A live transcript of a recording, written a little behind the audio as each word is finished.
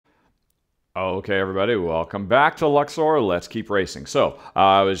Okay, everybody, welcome back to Luxor. Let's keep racing. So,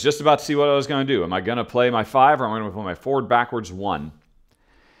 I was just about to see what I was going to do. Am I going to play my 5 or am I going to play my forward backwards 1?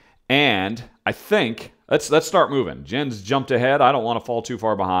 And I think, let's start moving. Jen's jumped ahead. I don't want to fall too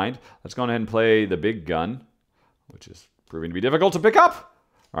far behind. Let's go ahead and play the big gun, which is proving to be difficult to pick up.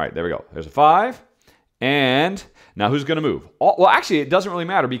 All right, there we go. There's a 5. And now who's going to move? Well, actually, it doesn't really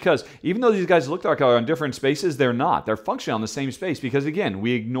matter because even though these guys look like they're on different spaces, they're not. They're functioning on the same space because, again,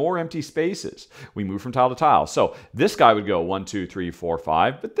 we ignore empty spaces. We move from tile to tile. So this guy would go 1, 2, 3, 4,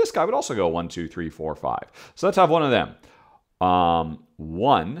 5, but this guy would also go 1, 2, 3, 4, 5. So let's have one of them.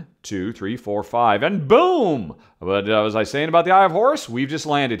 1, 2, 3, 4, 5, and boom! But was I saying about the Eye of Horus? We've just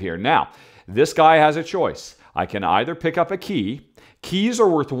landed here. Now, this guy has a choice. I can either pick up a key. Keys are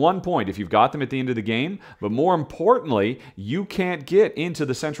worth 1 point if you've got them at the end of the game, but more importantly, you can't get into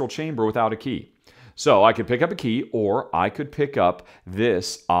the central chamber without a key. So I could pick up a key, or I could pick up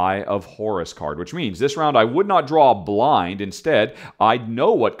this Eye of Horus card, which means this round I would not draw blind. Instead, I'd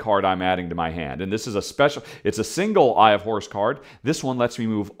know what card I'm adding to my hand. And this is a special, it's a single Eye of Horus card. This one lets me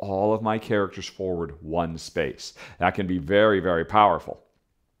move all of my characters forward 1 space. That can be very, very powerful.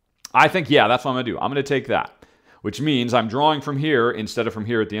 I think, yeah, that's what I'm going to do. I'm going to take that, which means I'm drawing from here instead of from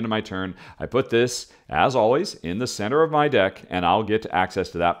here at the end of my turn. I put this, as always, in the center of my deck, and I'll get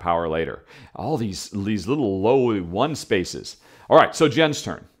access to that power later. All these little low 1 spaces. All right, so Jen's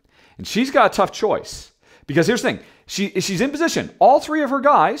turn. And she's got a tough choice. Because here's the thing. She's in position. All 3 of her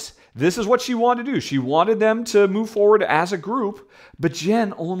guys, this is what she wanted to do. She wanted them to move forward as a group, but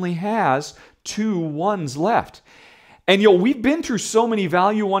Jen only has 2 1s left. And we've been through so many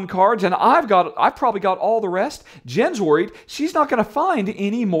value 1 cards, and I've probably got all the rest. Jen's worried she's not going to find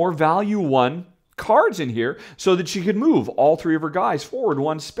any more value 1 cards in here so that she could move all 3 of her guys forward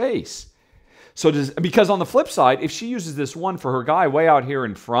 1 space. Because on the flip side, if she uses this 1 for her guy way out here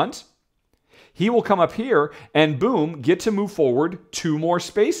in front, he will come up here and boom, get to move forward 2 more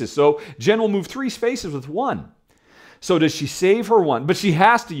spaces. So Jen will move 3 spaces with 1. So does she save her 1? But she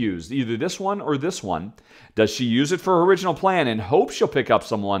has to use either this one or this one. Does she use it for her original plan and hope she'll pick up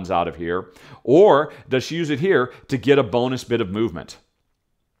some 1s out of here? Or does she use it here to get a bonus bit of movement?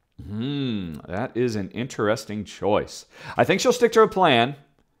 That is an interesting choice. I think she'll stick to her plan.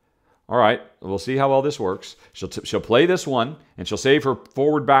 All right, we'll see how well this works. She'll play this 1, and she'll save her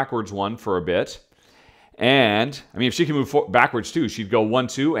forward backwards 1 for a bit. And, I mean, if she can move backwards too, she'd go 1,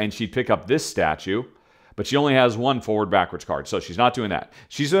 2, and she'd pick up this statue. But she only has 1 forward backwards card, so she's not doing that.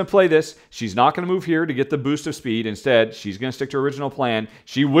 She's going to play this. She's not going to move here to get the boost of speed. Instead, she's going to stick to her original plan.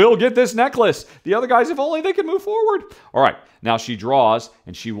 She will get this necklace. The other guys, if only they could move forward. All right, now she draws,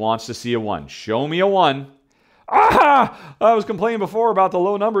 and she wants to see a 1. Show me a 1. Ah! I was complaining before about the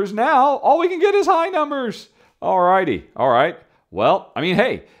low numbers. Now, all we can get is high numbers. All righty. All right. Well, I mean,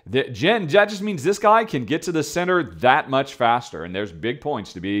 hey, Jen, that just means this guy can get to the center that much faster, and there's big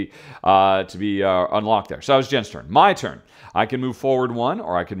points to be unlocked there. So that was Jen's turn. My turn. I can move forward 1,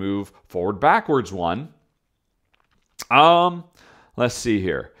 or I can move forward backwards 1. Let's see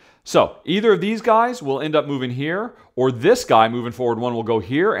here. So either of these guys will end up moving here, or this guy moving forward 1 will go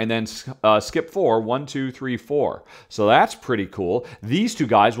here and then skip 4. 1, 2, 3, 4. So that's pretty cool. These 2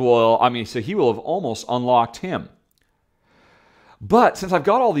 guys will, so he will have almost unlocked him. But since I've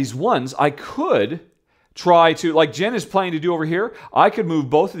got all these 1s, I could try to, like Jen is planning to do over here, I could move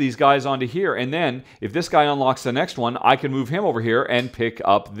both of these guys onto here. And then if this guy unlocks the next one, I can move him over here and pick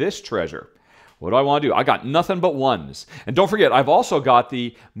up this treasure. What do I want to do? I got nothing but 1s. And don't forget, I've also got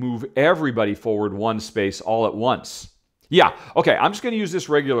the move everybody forward 1 space all at once. Yeah, okay, I'm just going to use this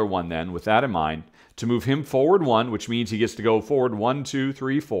regular 1 then, with that in mind, to move him forward 1, which means he gets to go forward 1, 2,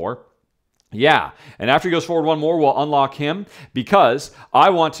 3, 4. Yeah, and after he goes forward 1 more, we'll unlock him because I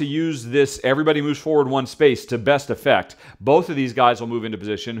want to use this everybody moves forward 1 space to best effect. Both of these guys will move into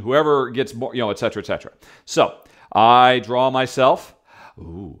position. Whoever gets more, et cetera, et cetera. So I draw myself.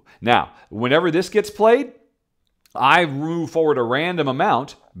 Ooh. Now, whenever this gets played, I move forward a random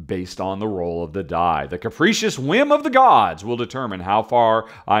amount based on the roll of the die. The capricious whim of the gods will determine how far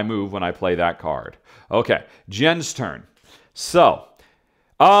I move when I play that card. Okay, Jen's turn. So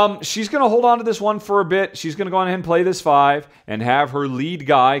she's going to hold on to this 1 for a bit. She's going to go on ahead and play this 5 and have her lead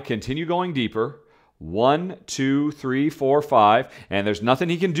guy continue going deeper. 1, 2, 3, 4, 5. And there's nothing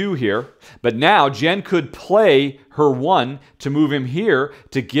he can do here. But now Jen could play her 1 to move him here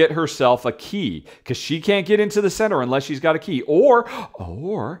to get herself a key. Because she can't get into the center unless she's got a key.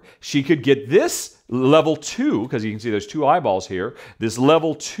 Or she could get this level 2, because you can see there's 2 eyeballs here. This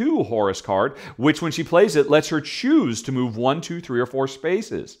level 2 Horus card, which when she plays it, lets her choose to move 1, 2, 3, or 4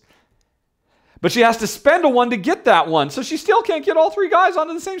 spaces. But she has to spend a 1 to get that 1. So she still can't get all 3 guys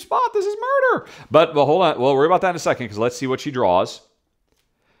onto the same spot. This is murder. But well, hold on. We'll worry about that in a second because let's see what she draws.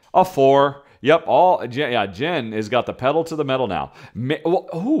 A 4. Yep. Jen has got the pedal to the metal now.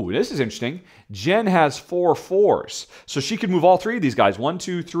 Ooh, this is interesting. Jen has 4 4s. So she could move all 3 of these guys. 1,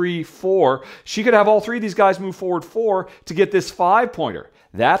 2, 3, 4. She could have all 3 of these guys move forward 4 to get this 5-pointer.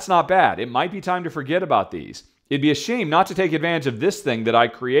 That's not bad. It might be time to forget about these. It'd be a shame not to take advantage of this thing that I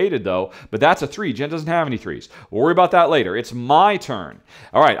created, though, but that's a 3. Jen doesn't have any 3s. We'll worry about that later. It's my turn.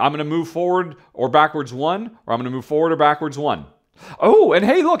 All right, I'm going to move forward or backwards 1, or I'm going to move forward or backwards 1. Oh, and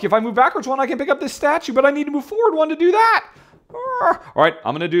hey, look, if I move backwards 1, I can pick up this statue, but I need to move forward 1 to do that. All right,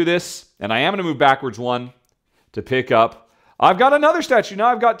 I'm going to do this, and I am going to move backwards 1 to pick up. I've got another statue. Now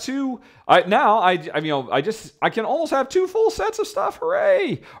I've got 2. I can almost have 2 full sets of stuff.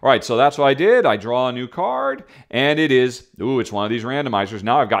 Hooray! All right, so that's what I did. I draw a new card, and it's one of these randomizers.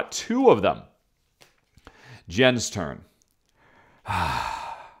 Now I've got 2 of them. Jen's turn.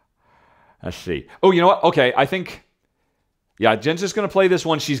 Let's see. Oh, you know what? Okay, I think, yeah, Jen's just going to play this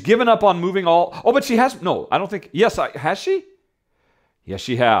one. She's given up on moving all. Oh, but she has, no, I don't think, yes, has she? Yes,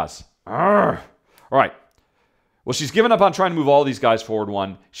 she has. All right. Well, she's given up on trying to move all these guys forward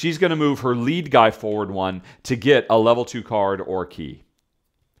 1. She's going to move her lead guy forward 1 to get a level 2 card or key.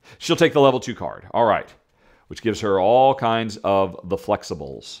 She'll take the level 2 card. All right. Which gives her all kinds of the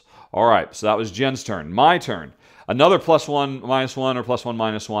flexibles. All right. So that was Jen's turn. My turn. Another +1, -1, or +1,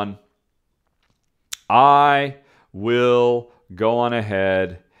 -1. I will go on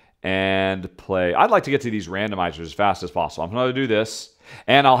ahead and play. I'd like to get to these randomizers as fast as possible. I'm going to do this.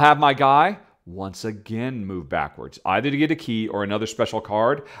 And I'll have my guy once again move backwards, either to get a key or another special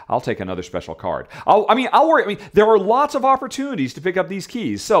card. I'll take another special card. I'll worry. There are lots of opportunities to pick up these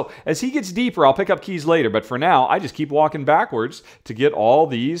keys. So as he gets deeper, I'll pick up keys later. But for now, I just keep walking backwards to get all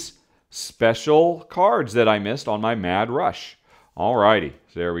these special cards that I missed on my mad rush. All righty.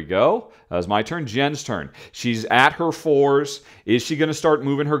 So there we go. That was my turn. Jen's turn. She's at her 4s. Is she going to start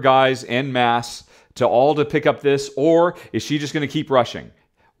moving her guys en masse to pick up this? Or is she just going to keep rushing?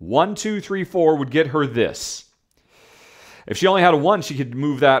 1, 2, 3, 4 would get her this. If she only had a 1, she could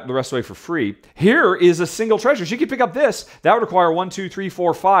move that the rest of the way for free. Here is a single treasure. She could pick up this. That would require 1, 2, 3,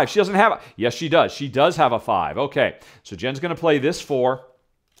 4, 5. She doesn't have yes, she does. She does have a 5. Okay, so Jen's going to play this 4,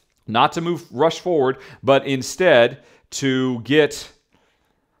 not to rush forward, but instead to get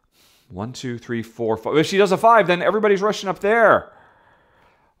 1, 2, 3, 4, 5. If she does a 5, then everybody's rushing up there.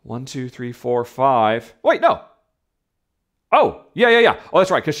 1, 2, 3, 4, 5. Wait, no. Oh, yeah. Oh,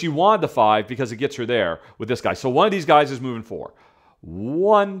 that's right, because she wanted the 5 because it gets her there with this guy. So one of these guys is moving 4.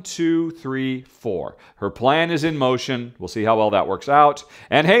 1, 2, 3, 4. Her plan is in motion. We'll see how well that works out.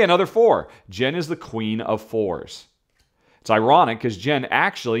 And hey, another 4. Jen is the queen of 4s. It's ironic because Jen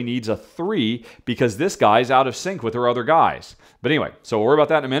actually needs a 3 because this guy's out of sync with her other guys. But anyway, so we'll worry about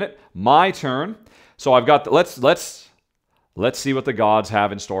that in a minute. My turn. So I've got, let's see what the gods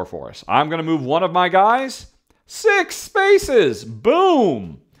have in store for us. I'm going to move one of my guys. 6 spaces.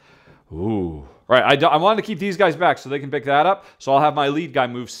 Boom. Ooh. Right, I wanted to keep these guys back so they can pick that up. So I'll have my lead guy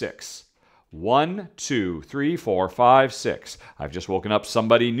move 6. 1, 2, 3, 4, 5, 6. I've just woken up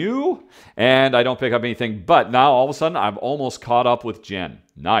somebody new, and I don't pick up anything. But now, all of a sudden, I'm almost caught up with Jen.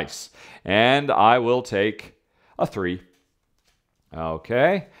 Nice. And I will take a 3.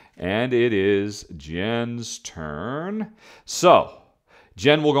 Okay. And it is Jen's turn. So,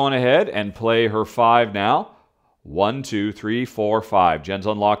 Jen will go on ahead and play her 5 now. 1, 2, 3, 4, 5. Jen's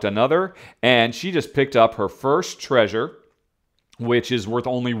unlocked another, and she just picked up her first treasure, which is worth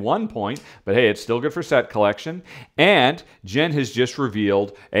only 1 point, but hey, it's still good for set collection. And Jen has just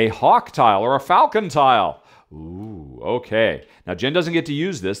revealed a hawk tile or a falcon tile. Ooh, okay. Now, Jen doesn't get to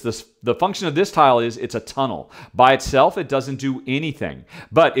use this. The function of this tile is it's a tunnel. By itself, it doesn't do anything.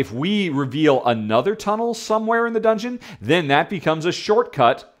 But if we reveal another tunnel somewhere in the dungeon, then that becomes a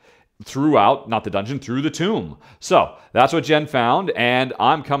shortcut throughout, not the dungeon, through the tomb. So that's what Jen found, and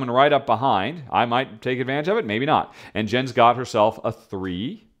I'm coming right up behind. I might take advantage of it, maybe not. And Jen's got herself a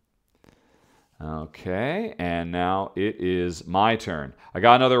 3. Okay, and now it is my turn. I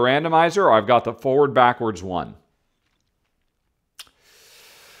got another randomizer, or I've got the forward-backwards one.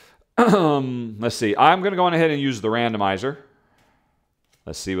 Let's see. I'm going to go on ahead and use the randomizer.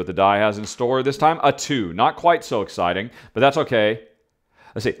 Let's see what the die has in store this time. A 2. Not quite so exciting, but that's okay.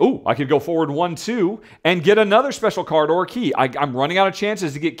 Let's see. Oh, I could go forward 1, 2 and get another special card or a key. I'm running out of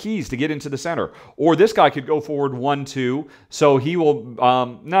chances to get keys to get into the center. Or this guy could go forward 1, 2. So he will...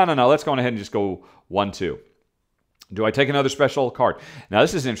 No. Let's go on ahead and just go 1, 2. Do I take another special card? Now,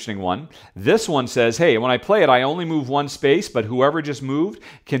 this is an interesting one. This one says, hey, when I play it, I only move one space, but whoever just moved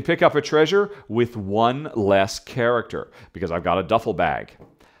can pick up a treasure with one less character because I've got a duffel bag.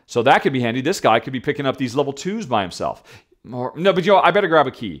 So that could be handy. This guy could be picking up these level 2s by himself. No, but I better grab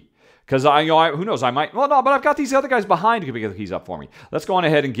a key because who knows? I might. Well, no, but I've got these other guys behind who can pick the keys up for me. Let's go on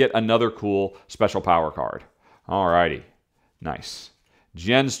ahead and get another cool special power card. All righty. Nice.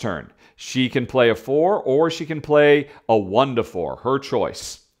 Jen's turn. She can play a 4 or she can play a 1 to 4. Her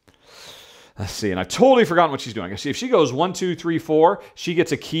choice. Let's see. And I've totally forgotten what she's doing. See, if she goes 1, 2, 3, 4, she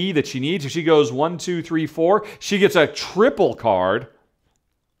gets a key that she needs. If she goes 1, 2, 3, 4, she gets a triple card.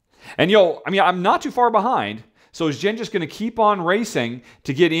 And I'm not too far behind. So is Jen just going to keep on racing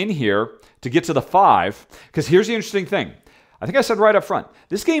to get in here to get to the 5? Because here's the interesting thing. I think I said right up front,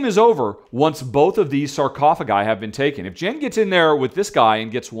 this game is over once both of these sarcophagi have been taken. If Jen gets in there with this guy and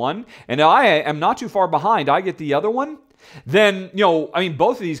gets one, and I am not too far behind, I get the other one, then,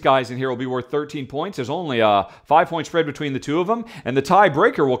 both of these guys in here will be worth 13 points. There's only a 5-point spread between the two of them, and the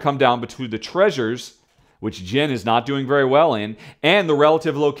tiebreaker will come down between the treasures, which Jen is not doing very well in, and the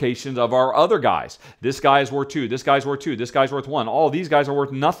relative locations of our other guys. This guy is worth 2, this guy's worth 2, this guy's worth 1. All these guys are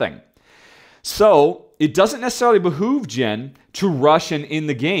worth nothing. So it doesn't necessarily behoove Jen to rush and in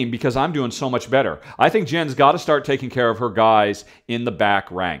the game because I'm doing so much better. I think Jen's got to start taking care of her guys in the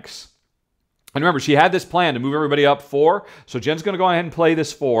back ranks. And remember, she had this plan to move everybody up 4. So Jen's going to go ahead and play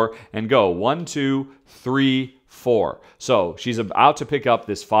this 4 and go 1, 2, 3, 4. So she's about to pick up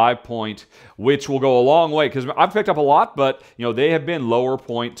this 5-point, which will go a long way because I've picked up a lot, but they have been lower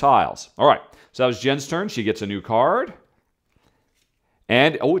point tiles. All right, so that was Jen's turn. She gets a new card.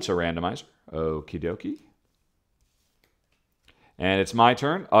 And, it's a randomizer. Okie dokie. And it's my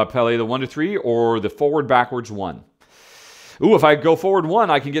turn. I'll play the 1 to 3 or the forward backwards 1. Ooh, if I go forward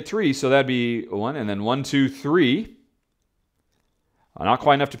 1, I can get 3, so that'd be 1, and then 1, 2, 3. Not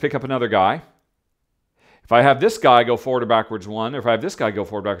quite enough to pick up another guy. If I have this guy go forward or backwards 1, or if I have this guy go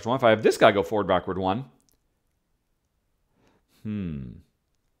forward backwards 1, if I have this guy go forward backward 1.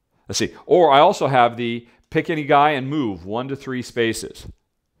 Let's see. Or I also have the pick any guy and move 1 to 3 spaces.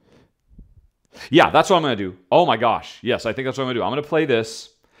 Yeah, that's what I'm going to do. Oh my gosh. Yes, I think that's what I'm going to do. I'm going to play this,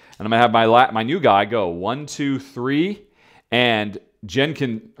 and I'm going to have my new guy go 1, 2, 3, and Jen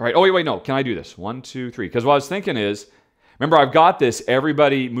can... All right. Oh, wait, no. Can I do this? 1, 2, 3. Because what I was thinking is, remember, I've got this.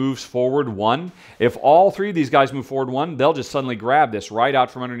 Everybody moves forward 1. If all 3 of these guys move forward 1, they'll just suddenly grab this right out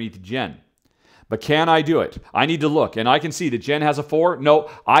from underneath Jen. But can I do it? I need to look, and I can see that Jen has a 4. No,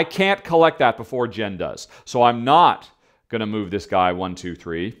 I can't collect that before Jen does. So I'm not going to move this guy 1, 2,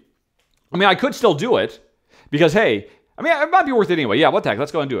 3. I could still do it because, hey, it might be worth it anyway. Yeah, what the heck?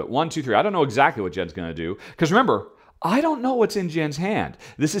 Let's go and do it. 1, 2, 3. I don't know exactly what Jen's going to do because remember, I don't know what's in Jen's hand.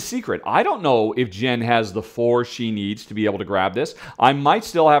 This is secret. I don't know if Jen has the 4 she needs to be able to grab this. I might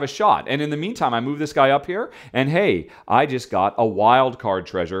still have a shot. And in the meantime, I move this guy up here, and hey, I just got a wild card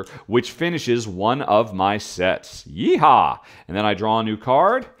treasure, which finishes one of my sets. Yeehaw! And then I draw a new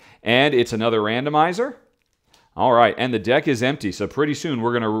card, and it's another randomizer. All right, and the deck is empty, so pretty soon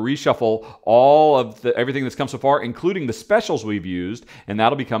we're going to reshuffle all of everything that's come so far, including the specials we've used, and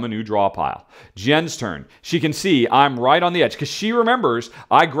that'll become a new draw pile. Jen's turn. She can see I'm right on the edge, because she remembers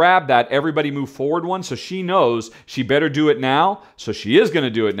I grabbed that everybody move forward 1, so she knows she better do it now, so she is going to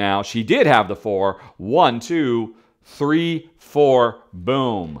do it now. She did have the 4. 1, 2, 3, 4,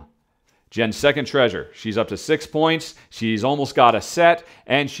 boom. Jen's second treasure. She's up to 6 points. She's almost got a set,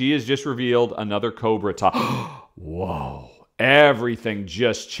 and she has just revealed another Cobra tile. Whoa. Everything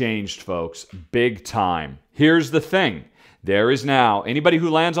just changed, folks. Big time. Here's the thing. There is now, anybody who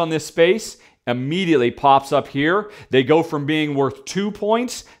lands on this space immediately pops up here. They go from being worth 2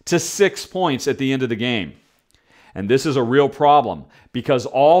 points to 6 points at the end of the game. And this is a real problem because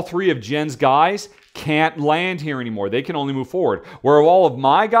all 3 of Jen's guys can't land here anymore. They can only move forward. Where all of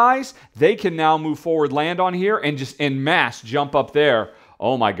my guys, they can now move forward, land on here, and just en masse jump up there.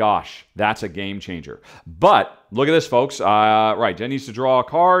 Oh my gosh, that's a game changer. But look at this, folks. Right, Jen needs to draw a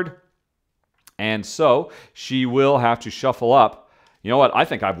card. And so she will have to shuffle up. You know what? I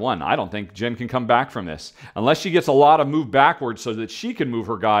think I've won. I don't think Jen can come back from this. Unless she gets a lot of move backwards so that she can move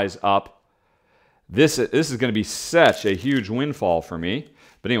her guys up. This is going to be such a huge windfall for me.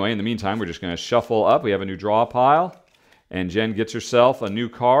 But anyway, in the meantime, we're just going to shuffle up. We have a new draw pile. And Jen gets herself a new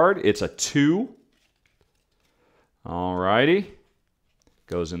card. It's a 2. All righty.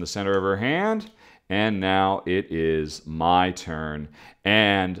 Goes in the center of her hand. And now it is my turn.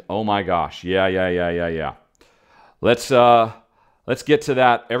 And, oh my gosh. Yeah. Let's get to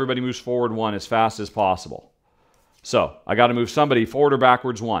that. Everybody moves forward 1 as fast as possible. So, I got to move somebody forward or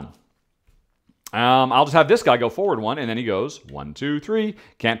backwards 1. I'll just have this guy go forward one, and then he goes 1, 2, 3.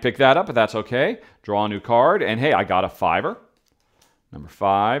 Can't pick that up, but that's okay. Draw a new card, and hey, I got a 5-er. Number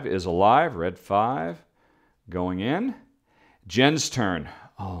 5 is alive. Red 5 going in. Jen's turn.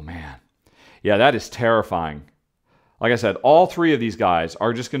 Oh, man. Yeah, that is terrifying. Like I said, all 3 of these guys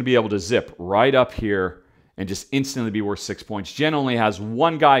are just going to be able to zip right up here and just instantly be worth 6 points. Jen only has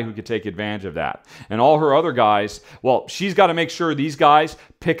 1 guy who could take advantage of that. And all her other guys, well, she's got to make sure these guys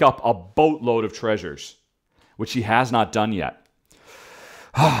pick up a boatload of treasures, which she has not done yet.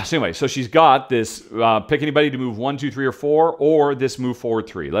 So anyway, so she's got this, pick anybody to move 1, 2, 3, or 4, or this move forward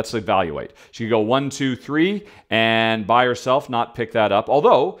 3. Let's evaluate. She could go 1, 2, 3, and by herself not pick that up.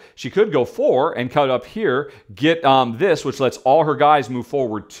 Although, she could go 4 and cut up here, get this, which lets all her guys move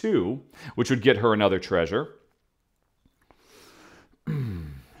forward 2, which would get her another treasure.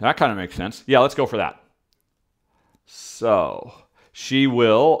 That kind of makes sense. Yeah, let's go for that. So, she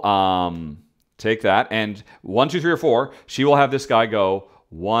will take that, and 1, 2, 3, or 4, she will have this guy go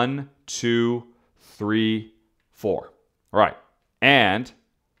 1, 2, 3, 4. All right. And,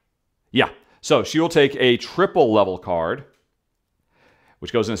 yeah. So she will take a triple level card,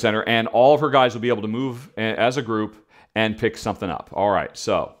 which goes in the center, and all of her guys will be able to move as a group and pick something up. All right.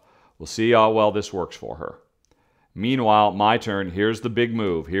 So we'll see how well this works for her. Meanwhile, my turn. Here's the big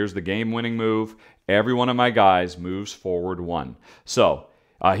move. Here's the game-winning move. Every one of my guys moves forward 1. So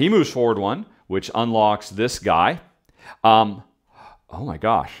he moves forward 1, which unlocks this guy. Oh my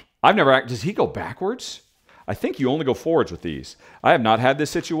gosh. I've never... Does he go backwards? I think you only go forwards with these. I have not had this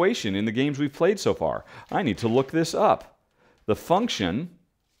situation in the games we've played so far. I need to look this up. The function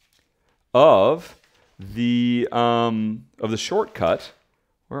of the shortcut...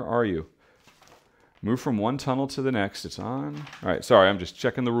 Where are you? Move from one tunnel to the next. It's on... All right, sorry, I'm just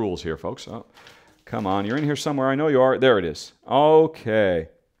checking the rules here, folks. Oh, come on, you're in here somewhere. I know you are. There it is. Okay.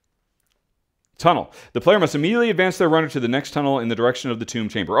 Tunnel. The player must immediately advance their runner to the next tunnel in the direction of the tomb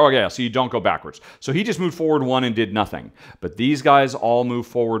chamber. Oh, yeah, so you don't go backwards. So he just moved forward 1 and did nothing. But these guys all move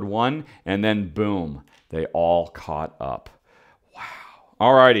forward 1, and then boom, they all caught up. Wow.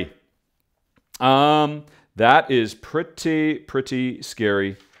 All righty. That is pretty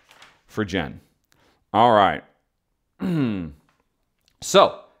scary for Jen. All right.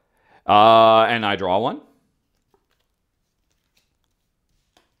 So, and I draw 1.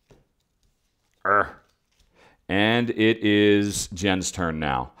 And it is Jen's turn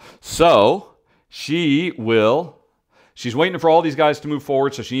now. So she's waiting for all these guys to move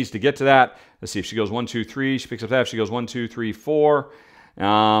forward, so she needs to get to that. Let's see, if she goes 1, 2, 3, she picks up that. If she goes 1, 2, 3, 4,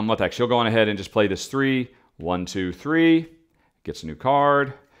 what the heck? She'll go on ahead and just play this 3. 1, 2, 3, gets a new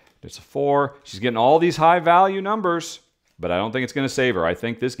card. It's a 4. She's getting all these high value numbers, but I don't think it's going to save her. I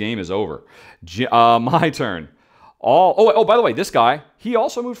think this game is over. My turn. Oh, by the way, this guy, he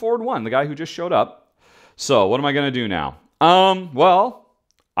also moved forward 1, the guy who just showed up. So what am I going to do now? Well,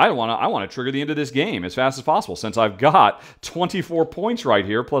 I want to trigger the end of this game as fast as possible since I've got 24 points right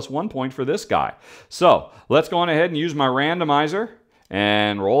here plus 1 point for this guy. So let's go on ahead and use my randomizer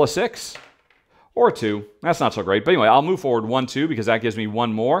and roll a 6. Or 2. That's not so great. But anyway, I'll move forward 1, 2 because that gives me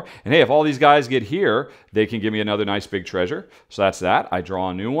 1 more. And hey, if all these guys get here, they can give me another nice big treasure. So that's that. I draw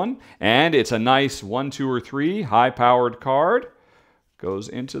a new one. And it's a nice 1, 2, or 3 high-powered card. Goes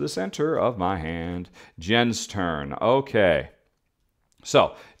into the center of my hand. Jen's turn. Okay.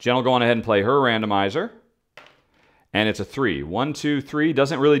 So Jen will go on ahead and play her randomizer. And it's a 3. 1, 2, 3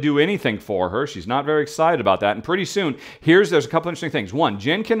 doesn't really do anything for her. She's not very excited about that. And pretty soon, there's a couple interesting things. 1,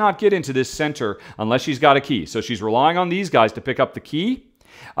 Jen cannot get into this center unless she's got a key. So she's relying on these guys to pick up the key,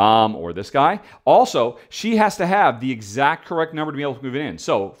 or this guy. Also, she has to have the exact correct number to be able to move it in.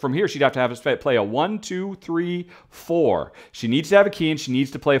 So from here, she'd have to play a 1, 2, 3, 4. She needs to have a key, and she needs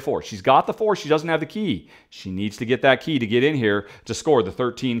to play a 4. She's got the 4. She doesn't have the key. She needs to get that key to get in here to score the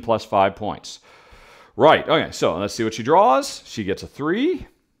 13 plus 5 points. Right, okay, so let's see what she draws. She gets a 3.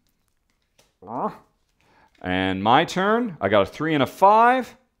 And my turn, I got a 3 and a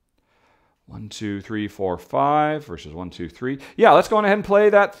 5. 1, 2, 3, 4, 5 versus 1, 2, 3. Yeah, let's go on ahead and play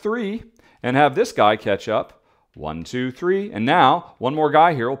that 3 and have this guy catch up. 1, 2, 3. And now, one more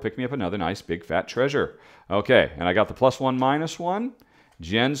guy here will pick me up another nice big fat treasure. Okay, and I got the +1, -1.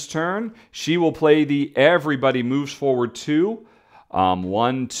 Jen's turn. She will play the everybody moves forward 2.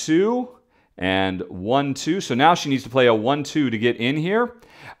 1, 2. And 1, 2. So now she needs to play a 1, 2 to get in here.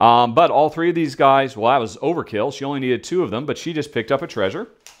 But all 3 of these guys, well, that was overkill. She only needed 2 of them, but she just picked up a treasure.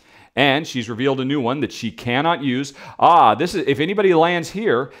 And she's revealed a new one that she cannot use. This is if anybody lands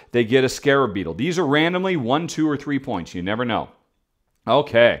here, they get a scarab beetle. These are randomly 1, 2, or 3 points. You never know.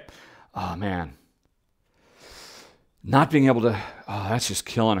 Okay. Oh, man. Not being able to... Oh, that's just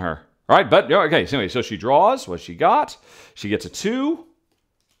killing her. All right, but okay, so anyway, so she draws what she got. She gets a 2. All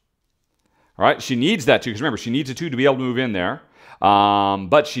right, she needs that 2, because remember, she needs a 2 to be able to move in there.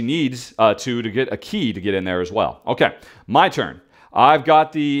 But she needs a 2 to get a key to get in there as well. Okay, my turn. I've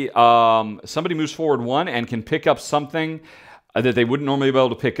got the, somebody moves forward 1 and can pick up something that they wouldn't normally be able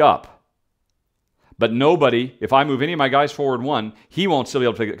to pick up. But nobody, if I move any of my guys forward 1, he won't still be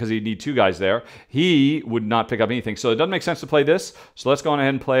able to pick it because he'd need 2 guys there. He would not pick up anything. So it doesn't make sense to play this. So let's go on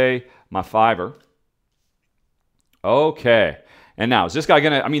ahead and play my 5er. Okay. And now, is this guy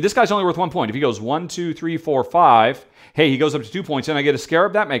going to... I mean, this guy's only worth 1 point. If he goes 1, 2, 3, 4, 5... Hey, he goes up to 2 points, and I get a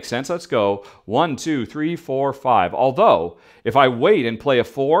scarab. That makes sense. Let's go 1, 2, 3, 4, 5. Although, if I wait and play a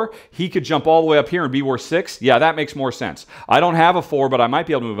 4, he could jump all the way up here and be worth 6. Yeah, that makes more sense. I don't have a 4, but I might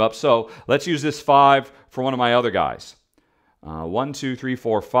be able to move up. So let's use this 5 for one of my other guys. 1, 2, 3,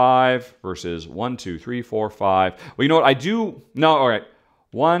 4, 5 versus 1, 2, 3, 4, 5. Well, you know what? I do... No, all right.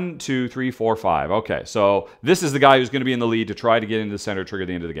 1, 2, 3, 4, 5. Okay, so this is the guy who's going to be in the lead to try to get into the center trigger at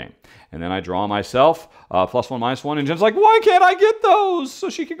the end of the game. And then I draw myself +1, -1, and Jen's like, why can't I get those? So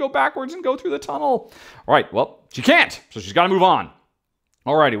she can go backwards and go through the tunnel. All right, well, she can't, so she's got to move on.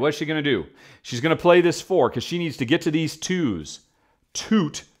 All righty, what's she going to do? She's going to play this 4 because she needs to get to these 2s.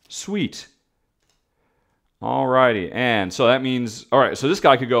 Toot sweet. All righty, and so that means, all right, so this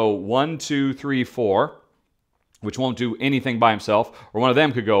guy could go 1, 2, 3, 4. Which won't do anything by himself, or one of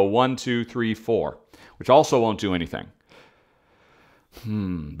them could go 1, 2, 3, 4, which also won't do anything.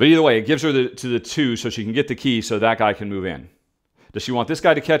 But either way, it gives her to the 2 so she can get the key so that guy can move in. Does she want this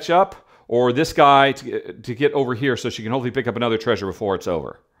guy to catch up, or this guy to get over here so she can hopefully pick up another treasure before it's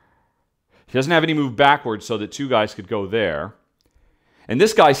over? He doesn't have any move backwards so that 2 guys could go there. And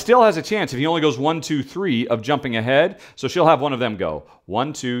this guy still has a chance if he only goes 1, 2, 3 of jumping ahead. So she'll have one of them go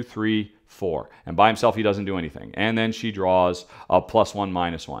 1, 2, 3, 4. And by himself, he doesn't do anything. And then she draws a +1,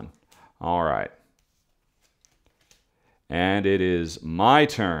 -1. All right. And it is my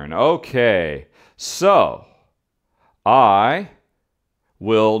turn. Okay. So I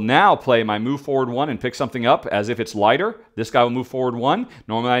will now play my move forward 1 and pick something up as if it's lighter. This guy will move forward 1.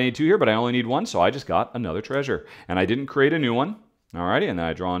 Normally I need 2 here, but I only need 1. So I just got another treasure. And I didn't create a new one. Alrighty, and then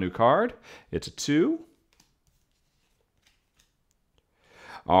I draw a new card. It's a 2.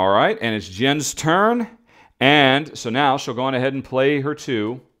 All right, and it's Jen's turn. And so now she'll go on ahead and play her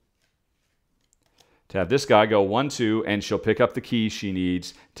 2 to have this guy go 1, 2, and she'll pick up the key she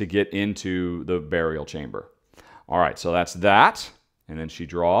needs to get into the burial chamber. All right, so that's that. And then she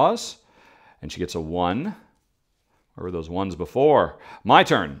draws, and she gets a 1. Where were those 1s before? My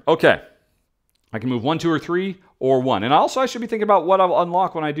turn. Okay. I can move 1, 2, or 3, or 1. And also I should be thinking about what I'll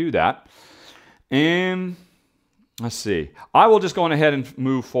unlock when I do that. And let's see. I will just go on ahead and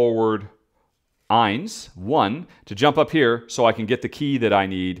move forward 1 to jump up here so I can get the key that I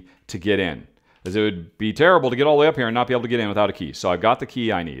need to get in. Because it would be terrible to get all the way up here and not be able to get in without a key. So I've got the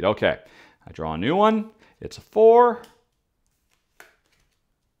key I need. Okay. I draw a new one. It's a 4.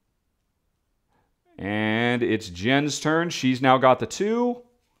 And it's Jen's turn. She's now got the 2.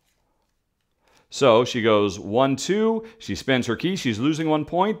 So she goes 1, 2. She spends her key. She's losing 1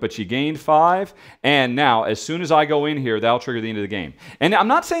 point, but she gained 5. And now, as soon as I go in here, that'll trigger the end of the game. And I'm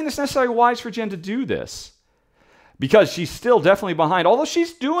not saying it's necessarily wise for Jen to do this, because she's still definitely behind. Although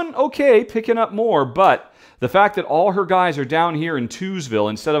she's doing okay, picking up more. But the fact that all her guys are down here in Twosville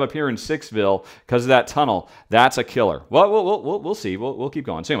instead of up here in Sixville because of that tunnel, that's a killer. Well, we'll see. We'll keep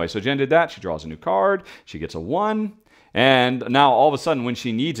going. So anyway, so Jen did that. She draws a new card. She gets a 1. And now, all of a sudden, when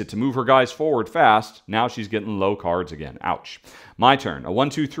she needs it to move her guys forward fast, now she's getting low cards again. Ouch. My turn. A 1,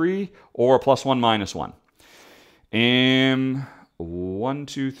 2, 3, or a +1, -1. And 1,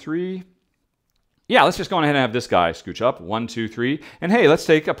 2, 3. Yeah, let's just go ahead and have this guy scooch up. 1, 2, 3. And hey, let's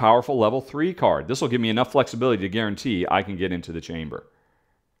take a powerful level 3 card. This will give me enough flexibility to guarantee I can get into the chamber.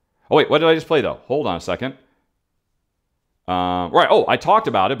 Oh, wait, what did I just play, though? Hold on a second. Right. Oh, I talked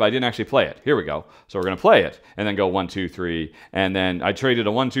about it, but I didn't actually play it. Here we go. So we're going to play it and then go 1, 2, 3. And then I traded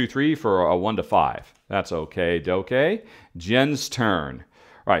a 1, 2, 3 for a 1 to 5. That's okay, dokay. Jen's turn.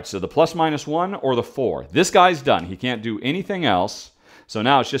 All right. So the +-1 or the 4. This guy's done. He can't do anything else. So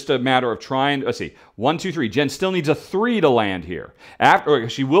now it's just a matter of trying. Let's see. 1, 2, 3. Jen still needs a 3 to land here. After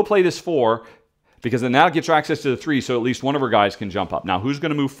she will play this 4. Because then that gets her access to the 3, so at least one of her guys can jump up. Now, who's going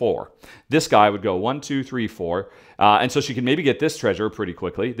to move 4? This guy would go 1, 2, 3, 4. And so she can maybe get this treasure pretty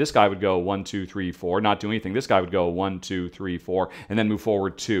quickly. This guy would go 1, 2, 3, 4, not do anything. This guy would go 1, 2, 3, 4, and then move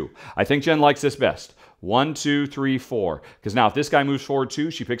forward 2. I think Jen likes this best. 1, 2, 3, 4. Because now if this guy moves forward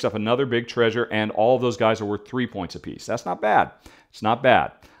 2, she picks up another big treasure, and all of those guys are worth 3 points apiece. That's not bad. It's not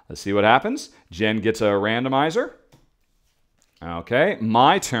bad. Let's see what happens. Jen gets a randomizer. Okay,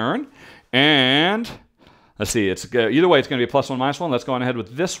 my turn. And let's see, it's either way, it's going to be a +1, -1. Let's go on ahead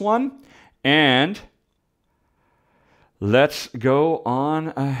with this one. And let's go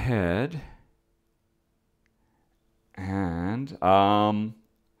on ahead. And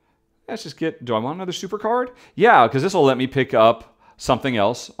let's just get, do I want another super card? Yeah, because this will let me pick up something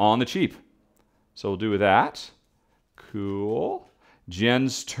else on the cheap. So we'll do that. Cool.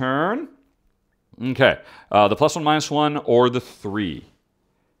 Jen's turn. Okay, the +1, -1, or the 3.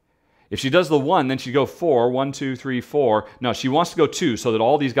 If she does the 1, then she'd go 4. 1, 2, 3, 4. No, she wants to go 2 so that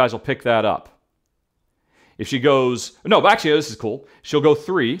all these guys will pick that up. If she goes, no, actually, this is cool. She'll go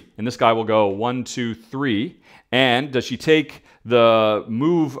 3, and this guy will go 1, 2, 3. And does she take the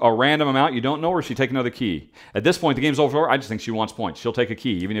move a random amount you don't know, or she take another key? At this point, the game's over. I just think she wants points. She'll take a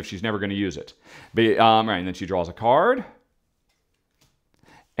key, even if she's never going to use it. But, right, and then she draws a card.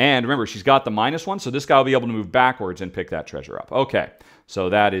 And remember, she's got the -1, so this guy will be able to move backwards and pick that treasure up. Okay, so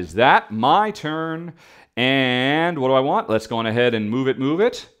that is that. My turn. And what do I want? Let's go on ahead and move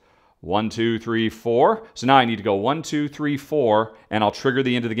it. 1, 2, 3, 4. So now I need to go 1, 2, 3, 4, and I'll trigger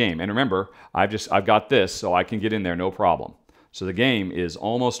the end of the game. And remember, I've got this, so I can get in there no problem. So the game is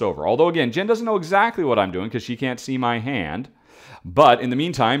almost over. Although, again, Jen doesn't know exactly what I'm doing because she can't see my hand. But in the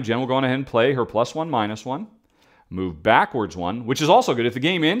meantime, Jen will go on ahead and play her +1, -1. Move backwards 1, which is also good. If the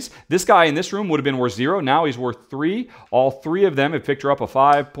game ends, this guy in this room would have been worth 0. Now he's worth 3. All 3 of them have picked her up a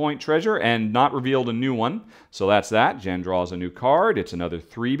 5-point treasure and not revealed a new one. So that's that. Jen draws a new card. It's another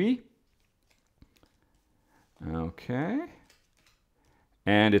 3B. Okay.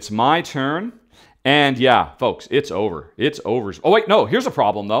 And it's my turn. And yeah, folks, it's over. It's over. Oh, wait, no, here's a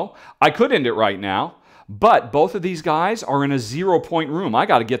problem, though. I could end it right now, but both of these guys are in a 0-point room. I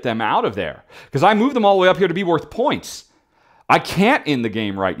got to get them out of there because I moved them all the way up here to be worth points. I can't end the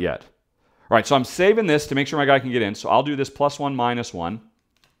game right yet. All right, so I'm saving this to make sure my guy can get in. So I'll do this +1, -1.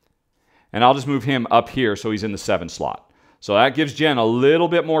 And I'll just move him up here so he's in the 7 slot. So that gives Jen a little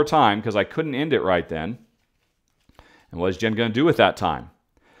bit more time because I couldn't end it right then. And what is Jen going to do with that time?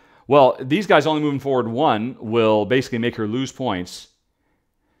 Well, these guys only moving forward 1 will basically make her lose points.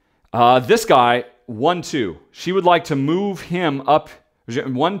 This guy, 1, 2. She would like to move him up.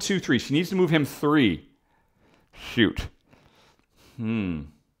 1, 2, 3. She needs to move him 3. Shoot.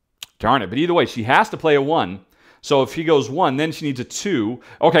 Darn it. But either way, she has to play a 1. So if he goes 1, then she needs a 2.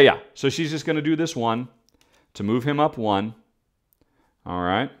 Okay, yeah. So she's just going to do this 1 to move him up 1. All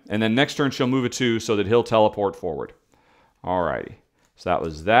right. And then next turn, she'll move a 2 so that he'll teleport forward. All righty. So that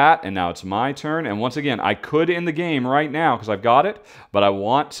was that, and now it's my turn. And once again, I could end the game right now because I've got it, but I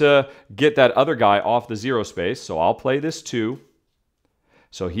want to get that other guy off the 0 space, so I'll play this 2.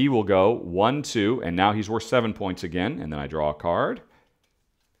 So he will go 1, 2, and now he's worth 7 points again, and then I draw a card.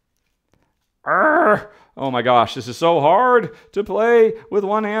 Oh my gosh, this is so hard to play with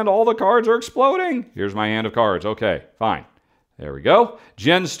one hand. All the cards are exploding. Here's my hand of cards. Okay, fine. There we go.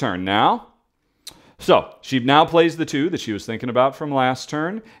 Jen's turn now. So she now plays the 2 that she was thinking about from last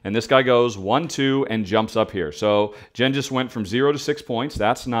turn, and this guy goes 1, 2, and jumps up here. So Jen just went from 0 to 6 points.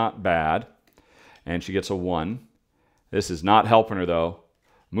 That's not bad. And she gets a 1. This is not helping her, though.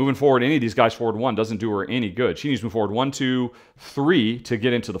 Moving forward, any of these guys forward 1 doesn't do her any good. She needs to move forward 1, 2, 3 to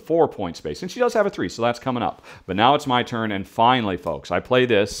get into the 4-point space. And she does have a 3, so that's coming up. But now it's my turn, and finally, folks, I play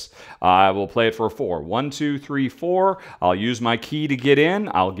this. I will play it for a 4. 1, 2, 3, 4. I'll use my key to get in.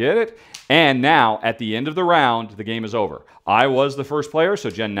 I'll get it. And now, at the end of the round, the game is over. I was the first player, so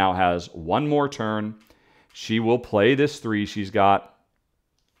Jen now has 1 more turn. She will play this 3 she's got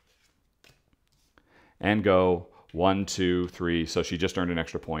and go 1, 2, 3. So she just earned an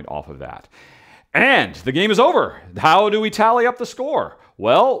extra point off of that. And the game is over. How do we tally up the score?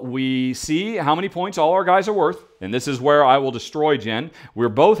 Well, we see how many points all our guys are worth. And this is where I will destroy Jen. We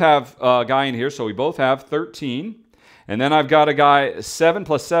both have a guy in here, so we both have 13. And then I've got a guy, 7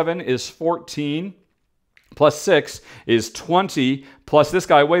 plus 7 is 14, plus 6 is 20, plus this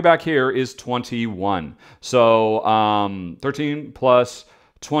guy way back here is 21. So 13 plus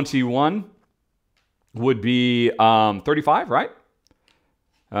 21 would be 35, right?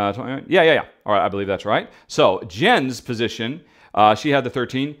 Yeah. All right, I believe that's right. So Jen's position, she had the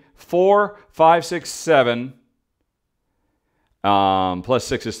 13, 4, 5, 6, 7. Plus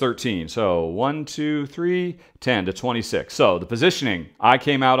 6 is 13. So 1, 2, 3, 10 to 26. So the positioning, I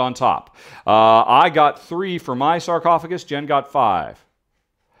came out on top. I got 3 for my sarcophagus. Jen got 5.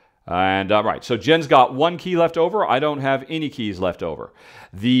 And right, so Jen's got 1 key left over. I don't have any keys left over.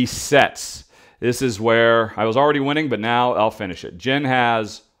 The sets. This is where I was already winning, but now I'll finish it. Jen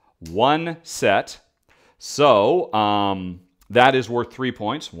has 1 set. So that is worth 3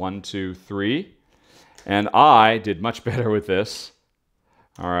 points. 1, 2, 3. And I did much better with this.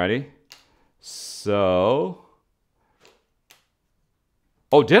 Alrighty. So...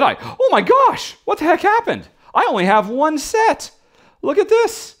 Oh, did I? Oh my gosh! What the heck happened? I only have one set. Look at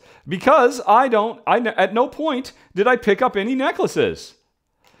this. Because at no point did I pick up any necklaces.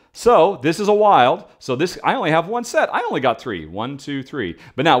 So this is a wild. So I only have one set. I only got 3. 1, 2, 3.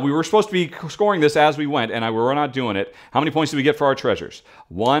 But now we were supposed to be scoring this as we went, and we're not doing it. How many points did we get for our treasures?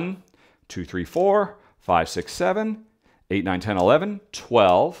 1, 2, 3, 4, 5, 6, 7, 8, 9, 10, 11,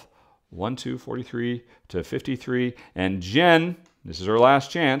 12. 1, 2, 43 to 53. And Jen, this is her last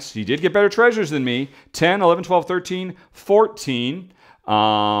chance. She did get better treasures than me. 10, 11, 12, 13, 14.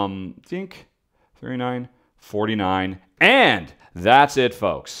 I think 39, 49. And that's it,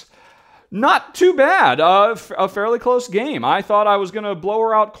 folks. Not too bad. A fairly close game. I thought I was going to blow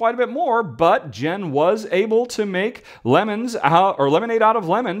her out quite a bit more, but Jen was able to make lemonade out of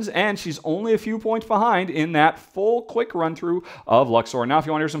lemons, and she's only a few points behind in that full quick run through of Luxor. Now, if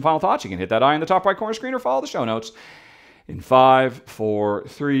you want to hear some final thoughts, you can hit that eye in the top right corner screen or follow the show notes. In 5, 4,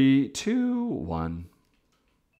 3, 2, 1.